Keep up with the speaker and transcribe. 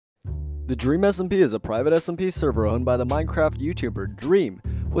The DreamSMP is a private SMP server owned by the Minecraft YouTuber Dream,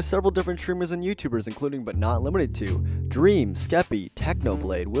 with several different streamers and YouTubers including but not limited to DreamSMP,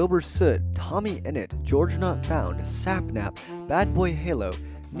 Technoblade, Wilbur Soot, Tommy Innit, George Not Found, Sapnap, Bad Boy Halo,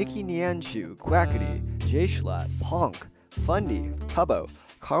 Nikki Nianchu, Quackity, Jschlat, Ponk, Fundy, Tubbo,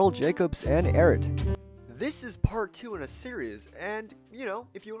 Carl Jacobs, and Erit. This is part 2 in a series, and, you know,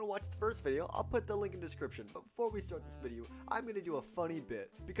 if you want to watch the first video, I'll put the link in the description. But before we start this video, I'm going to do a funny bit,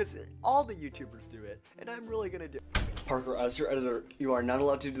 because all the YouTubers do it, and I'm really going to do it. Parker, as your editor, you are not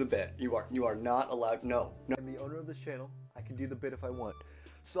allowed to do the bit. You are not allowed, no. I'm the owner of this channel. I can do the bit if I want.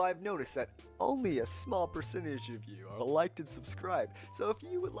 So I've noticed that only a small percentage of you are liked and subscribed. So if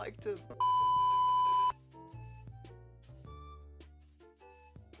you would like to...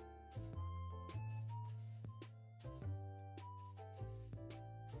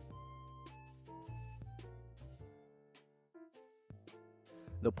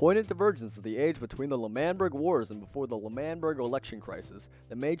 The pointed divergence of the age between the Lmanburg Wars and before the Lmanburg election crisis.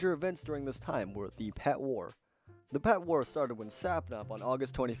 The major events during this time were the Pet War. The Pet War started when Sapnap on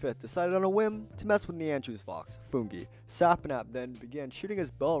August 25th decided on a whim to mess with Nianchu's fox, Fungi. Sapnap then began shooting his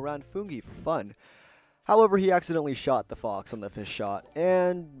bow around Fungi for fun. However, he accidentally shot the fox on the fish shot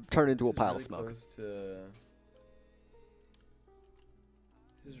and turned into a pile of smoke. This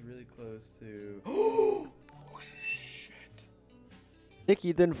is really close to...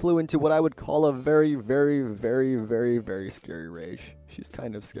 Nikki then flew into what I would call a very, very, very, very, very scary rage. She's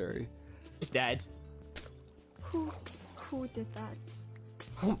kind of scary. He's dead. Who did that?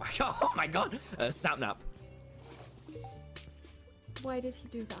 Oh my god! Sapnap. Why did he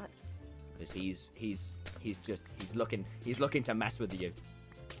do that? Because he's looking to mess with you.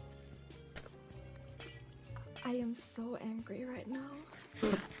 I am so angry right now.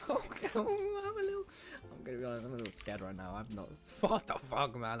 I'm gonna be honest, I'm a little scared right now. What the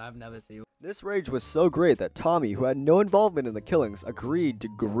fuck, man? I've never seen. This rage was so great that Tommy, who had no involvement in the killings, agreed to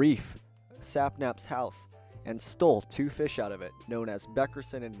grief Sapnap's house and stole 2 fish out of it, known as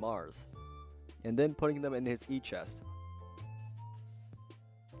Beckerson and Mars, and then putting them in his e-chest.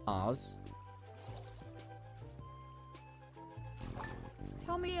 Ours?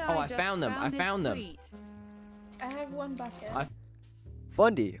 Tell me Oh, I found them. I found them. I have one bucket.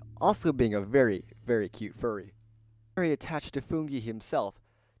 Fundy, also being a very, very cute furry, very attached to Fungi himself,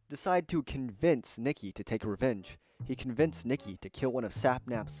 decided to convince Nikki to take revenge. He convinced Nikki to kill one of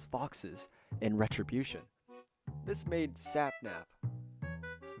Sapnap's foxes in retribution. This made Sapnap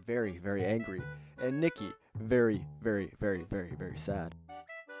very, very angry, and Nikki very, very, very, very, very sad.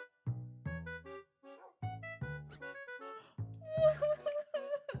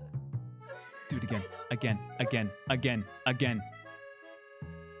 Do it again, again.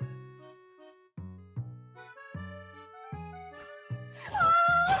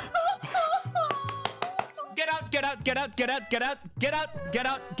 Get out.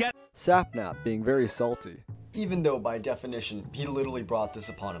 Sapnap being very salty, even though by definition he literally brought this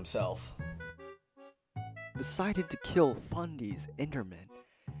upon himself, decided to kill Fundy's Enderman,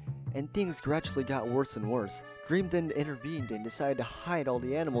 and things gradually got worse and worse. Dream then intervened and decided to hide all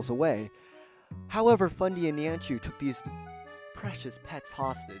the animals away. However, Fundy and Nianchu took these precious pets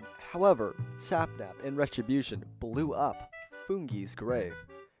hostage. However, Sapnap, in retribution, blew up Fungi's grave,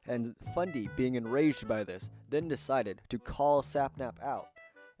 and Fundy, being enraged by this, then decided to call Sapnap out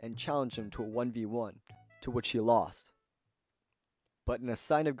and challenge him to a 1v1, to which he lost. But in a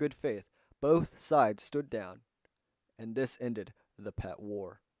sign of good faith, both sides stood down, and this ended the Pet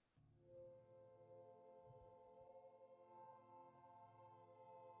War.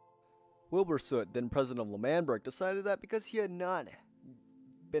 Wilbur Soot, then president of Lmanburg, decided that because he had not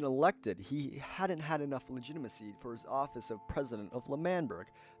been elected, he hadn't had enough legitimacy for his office of president of Lmanburg.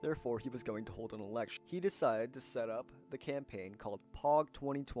 Therefore, he was going to hold an election. He decided to set up the campaign called POG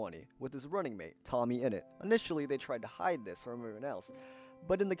 2020 with his running mate, Tommy Innit. Initially, they tried to hide this from everyone else,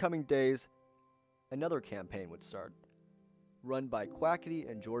 but in the coming days, another campaign would start, run by Quackity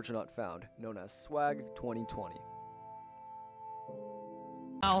and George Not Found, known as Swag 2020.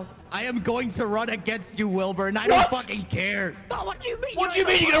 I am going to run against you, Wilbur, and I don't fucking care. Oh, what do you mean? What do you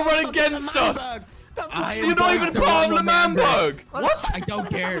mean you're gonna run against us? You're not even part of Lmanburg. What? I don't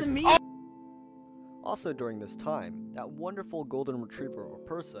care. Also during this time, that wonderful golden retriever of a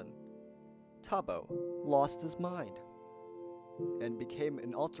person, Tubbo, lost his mind and became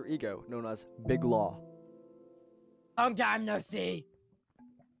an alter ego known as Big Law. Long time no see.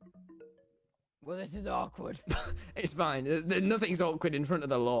 Well, this is awkward. It's fine. Nothing's awkward in front of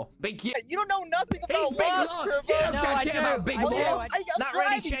the law. Big you. You don't know nothing He's about big law, law. Trevor. You don't No, talk I shit do. about big I do. law. I'm That really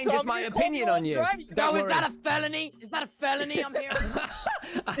driving, changes Tommy. my You opinion told on me you. I'm driving. Don't Oh, is worry. that a felony? Is that a felony? I'm here.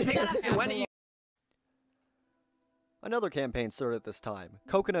 I think when are you? Another campaign started at this time,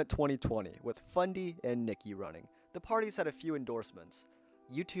 Coconut 2020, with Fundy and Nikki running. The parties had a few endorsements.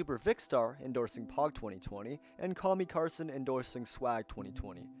 YouTuber Vicstar endorsing Pog 2020, and Call Me Carson endorsing Swag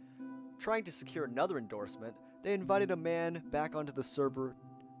 2020. Trying to secure another endorsement, they invited a man back onto the server,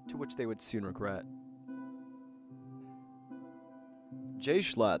 to which they would soon regret. Jay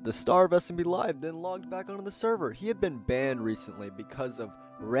Schlatt, the star of SMP Live, then logged back onto the server. He had been banned recently because of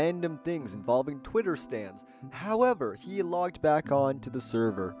random things involving Twitter stands. However, he logged back on to the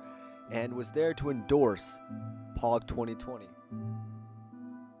server and was there to endorse Pog 2020.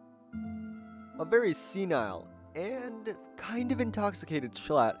 A very senile and kind of intoxicated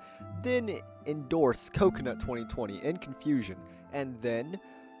Schlatt then endorsed Coconut 2020 in confusion, and then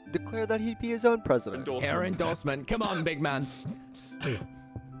declared that he'd be his own president. Air endorsement. Come on, big man.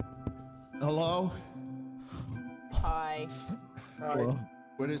 Hello? Hi. Hello?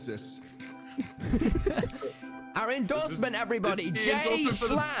 What is this? Our endorsement, everybody. this is the Jay endorsement for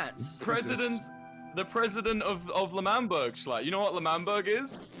the Schlatt. The president of Lmanburg, Schlatt. You know what Lmanburg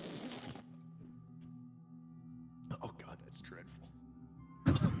is? Oh god, that's dreadful.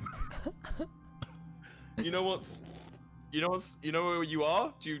 You know where you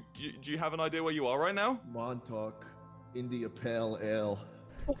are? Do you have an idea where you are right now? Montauk, India Pale Ale.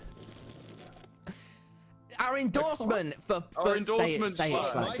 Our endorsement for Our endorsement, say it,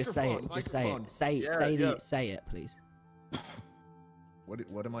 Schlatt. Schlatt. Just say it. Just say it. Microphone. Say it, please.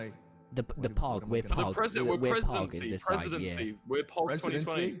 What am I? The Pog. We're For the Pog. we're We're Pog is presidency. this side, Presidency. yeah. We're Pog 2020.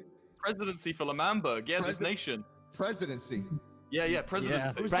 Presidency? Presidency for Lmanburg. Yeah, this Presi- nation. Presidency. Yeah,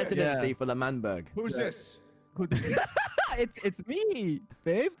 presidency. Who's Presidency for Lmanburg. Who's this? It's me,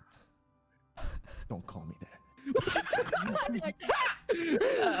 babe. Don't call me that.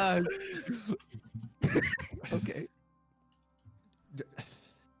 Okay.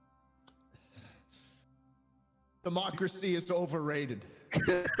 Democracy is overrated.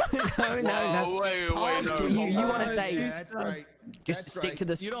 No. Whoa, wait, Pog, no. you want to say? That's right. Just That's stick right. to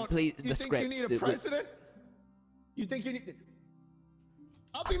the You don't- please. You The think script. you need a president? You think you need?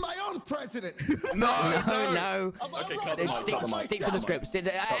 I'll be my own president. No. No. Okay, I'll cut the run mic, my Stick, cut the mic. stick to the script. the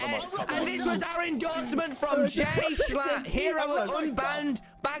mic. And this was our endorsement from Jay Schlatt, hero unbanned,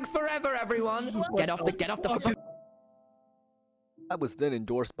 back forever, everyone. Get off the. That was then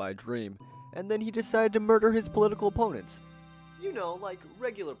endorsed by Dream, and then he decided to murder his political opponents. You know, like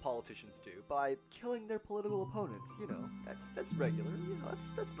regular politicians do, by killing their political opponents. You know, that's regular. You know,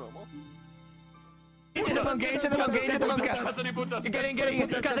 that's normal. Into the bunker. Casa de putas. Getting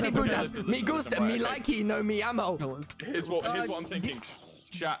casa de putas. Me gusta, me likey, no me amo. Here's what I'm thinking.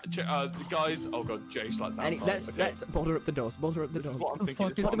 Chat, guys. Oh god, Jay Schlatt's outside. Let's bolter up the doors. This is what I'm thinking.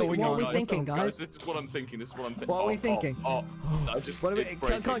 fuck This is is what I'm going What are we on? thinking, guys? This is what I'm thinking. What are we thinking? I just. What are we? It's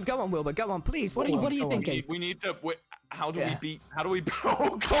breaking. Go on, Wilbur. Go on, please. What are you thinking? We need to. How do we Yeah. beat? How do we?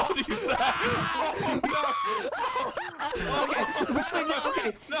 Oh god, he's there!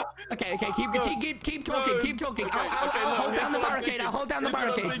 Okay. Keep talking. Okay, I'll hold down the barricade. thinking. I'll hold down the This is what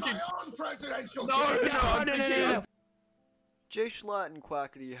I'm barricade. thinking. My own presidential. No, candidate. No. Jay Schlatt and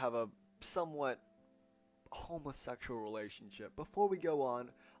Quackity have a somewhat homosexual relationship. Before we go on,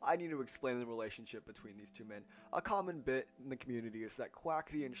 I need to explain the relationship between these two men. A common bit in the community is that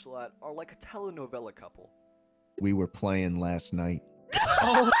Quackity and Schlatt are like a telenovela couple. We were playing last night.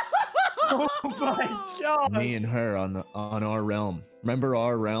 Oh my god. Me and her on our realm. Remember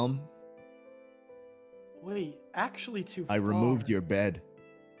our realm? Wait, actually too I far. removed your bed.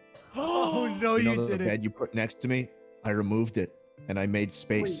 Oh no, You you know the didn't. bed you put next to me? I removed it and I made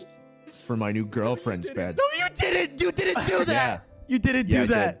space for my new girlfriend's bed. No, you didn't. You didn't do that. You didn't Yeah,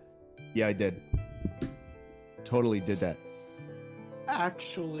 do I that. Yeah, I did. Totally did that.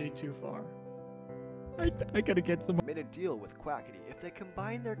 Actually too far. I gotta get some. Made a deal with Quackity. If they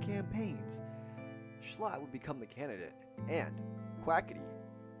combine their campaigns, Schlatt would become the candidate, and Quackity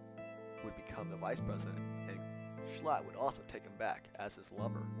would become the vice president, and Schlatt would also take him back as his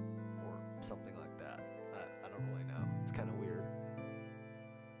lover, or something like that. I don't really know. It's kind of weird.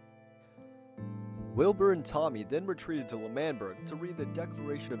 Wilbur and Tommy then retreated to Lmanburg to read the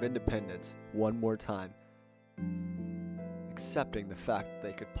Declaration of Independence one more time, accepting the fact that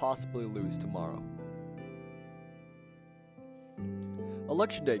they could possibly lose tomorrow.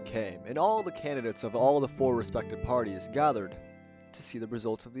 Election day came, and all the candidates of all the four respective parties gathered to see the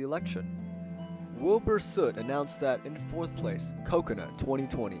results of the election. Wilbur Soot announced that in fourth place, Coconut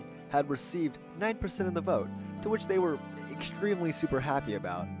 2020 had received 9% of the vote, to which they were extremely super happy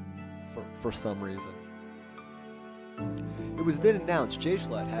about, for some reason. It was then announced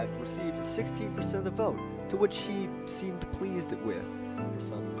J-Schlatt had received 16% of the vote, to which he seemed pleased with, for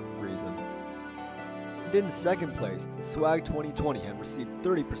some reason. And in second place, Swag 2020 had received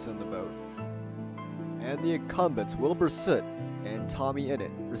 30% of the vote, and the incumbents Wilbur Soot and Tommy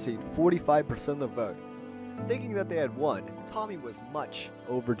Innit received 45% of the vote. Thinking that they had won, Tommy was much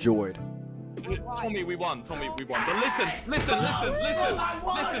overjoyed. Tommy, we won. Tommy, we won. But listen, please stop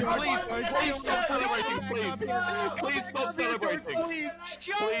celebrating, please. Please stop celebrating.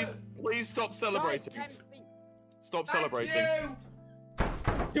 Please stop celebrating. Stop celebrating.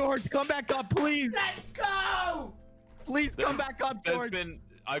 George, come back up, please. Let's go! Please come back up, There's George. been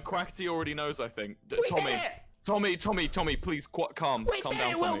Quackity already knows, I think. We did it! Tommy, please calm down, We did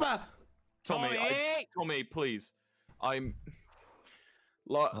Tommy. it, Wilbur! Tommy, please. I'm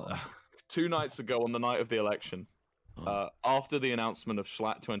like 2 nights ago on the night of the election, after the announcement of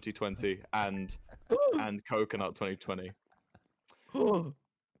Schlatt 2020 and Coconut 2020,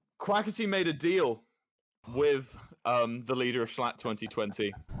 Quackity made a deal with the leader of Schlatt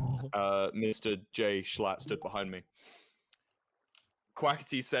 2020, Mr. J. Schlatt stood behind me.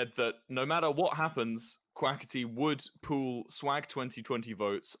 Quackity said that no matter what happens, Quackity would pool Swag 2020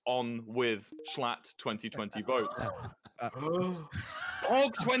 votes on with Schlatt 2020 votes.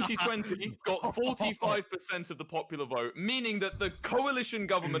 Hog 2020 got 45% of the popular vote, meaning that the coalition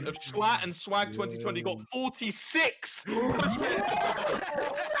government of Schlatt and Swag 2020 got 46%.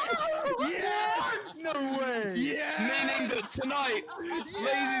 Yes! No way! Yeah! Meaning that tonight,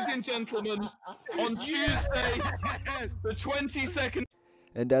 ladies and gentlemen, on Tuesday, the 22nd.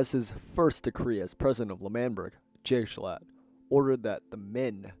 And as his first decree as president of Lmanburg, J. Schlatt ordered that the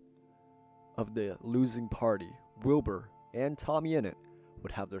men of the losing party, Wilbur and Tommy Innit,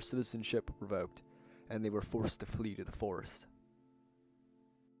 would have their citizenship revoked, and they were forced to flee to the forest.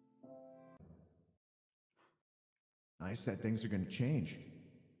 I said things are going to change.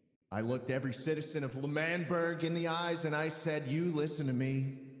 I looked every citizen of Lmanburg in the eyes and I said, you listen to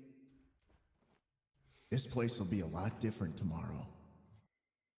me. This place will be a lot different tomorrow.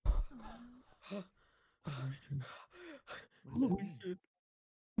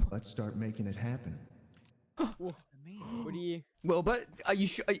 Let's start making it happen. What do you? Wilbur, are you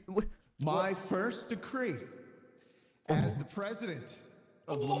sure? My first decree as the president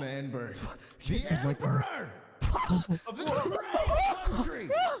of Lmanburg, the emperor of this great country,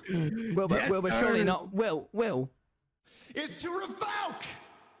 Wilbur, surely not. Will. is to revoke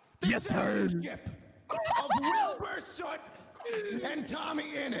the citizenship of Wilbur Soot and Tommy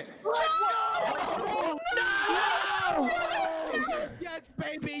Innit. No! Yes,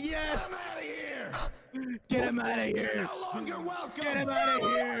 baby, yes! Get him out of here! Get him out of You're here! no longer welcome! Get him out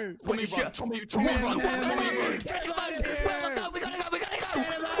of here! Tommy, run! Tommy, run! Wilbur, we gotta go!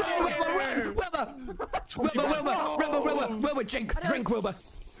 Wilbur, drink, Wilbur.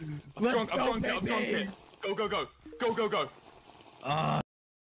 I'm drunk it. Go.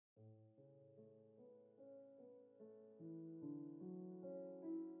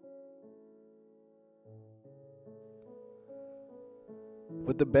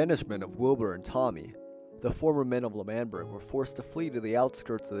 With the banishment of Wilbur and Tommy, the former men of Lmanburg were forced to flee to the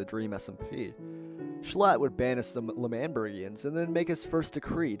outskirts of the DreamSMP. Schlatt would banish the Lmanburgians and then make his first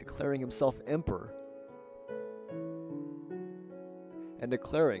decree declaring himself emperor, and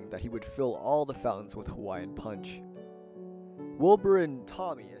declaring that he would fill all the fountains with Hawaiian punch. Wilbur and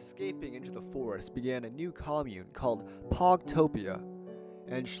Tommy, escaping into the forest, began a new commune called Pogtopia,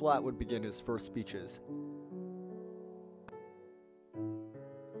 and Schlatt would begin his first speeches.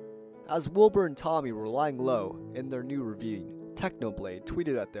 As Wilbur and Tommy were lying low in their new ravine, Technoblade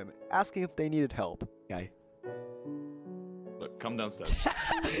tweeted at them asking if they needed help. Look, come downstairs.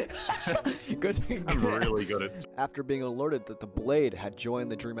 Good. I'm really good at. After being alerted that the Blade had joined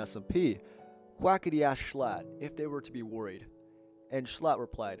the DreamSMP, Quackity asked Schlatt if they were to be worried, and Schlatt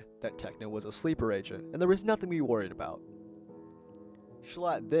replied that Techno was a sleeper agent and there was nothing to be worried about.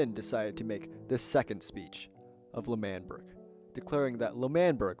 Schlatt then decided to make the second speech of Lmanburg, declaring that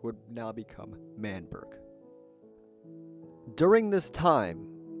Lmanburg would now become Manburg. During this time,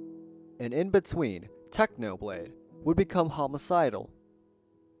 and in between, Technoblade would become homicidal,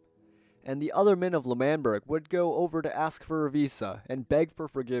 and the other men of Lmanburg would go over to ask for a visa and beg for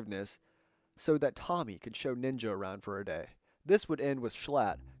forgiveness so that Tommy could show Ninja around for a day. This would end with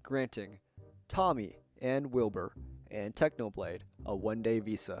Schlatt granting Tommy and Wilbur and Technoblade a one-day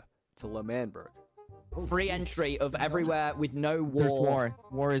visa to Lmanburg. Free entry of everywhere with no war. There's war.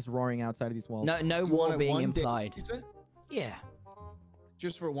 War is roaring outside of these walls. No You war want a being one-day implied. visa? Yeah.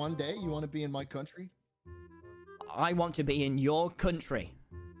 Just for one day, you want to be in my country? I want to be in your country,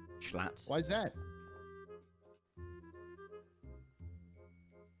 Schlatt. Why's that?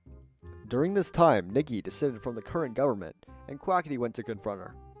 During this time, Nikki descended from the current government, and Quackity went to confront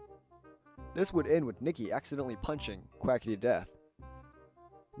her. This would end with Nikki accidentally punching Quackity to death.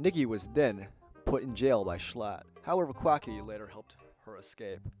 Nikki was then put in jail by Schlatt. However, Quackity later helped her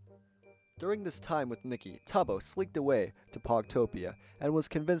escape. During this time with Nikki, Tubbo sneaked away to Pogtopia and was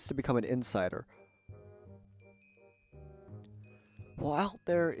convinced to become an insider. While out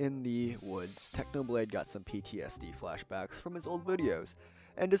there in the woods, Technoblade got some PTSD flashbacks from his old videos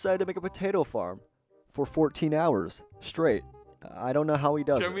and decided to make a potato farm for 14 hours straight. I don't know how he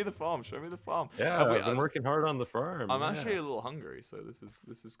does Show it. me the farm. Show me the farm. Yeah, I've been working hard on the farm. I'm yeah. actually a little hungry, so this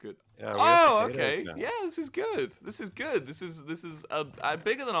is good. Yeah, we oh, have potatoes okay. now. Yeah, this is good. This is good. This is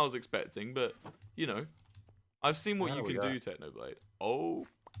bigger than I was expecting, but you know, I've seen what Yeah, you we can do, Technoblade.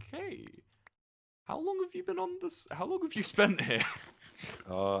 Okay. How long have you been on this? How long have you spent here?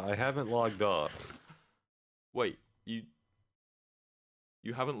 I haven't logged off. Wait, you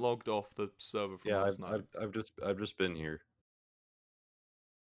haven't logged off the server from Yeah, last night. I've just been here.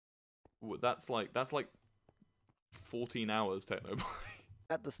 That's like 14 hours, Technoblade.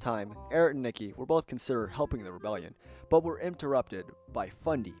 At this time, Eric and Nikki were both considered helping the rebellion, but were interrupted by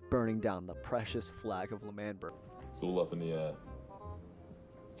Fundy burning down the precious flag of Lmanburg. It's all up in the air.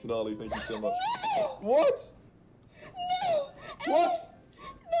 Finale, thank you so much. What? No! What?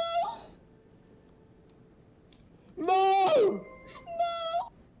 No! No!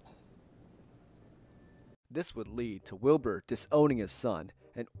 This would lead to Wilbur disowning his son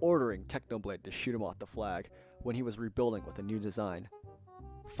and ordering Technoblade to shoot him off the flag when he was rebuilding with a new design.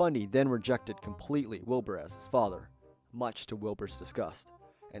 Fundy then rejected completely Wilbur as his father, much to Wilbur's disgust,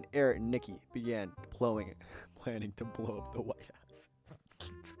 and Eric and Nikki began planning to blow up the White House.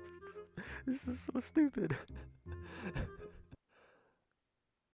 This is so stupid.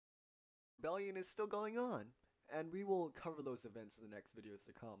 Rebellion is still going on, and we will cover those events in the next videos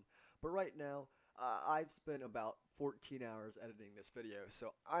to come. But right now, I've spent about 14 hours editing this video,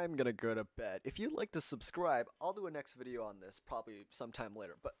 so I'm gonna go to bed. If you'd like to subscribe, I'll do a next video on this probably sometime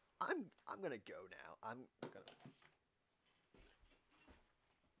later. But I'm gonna go now. I'm gonna.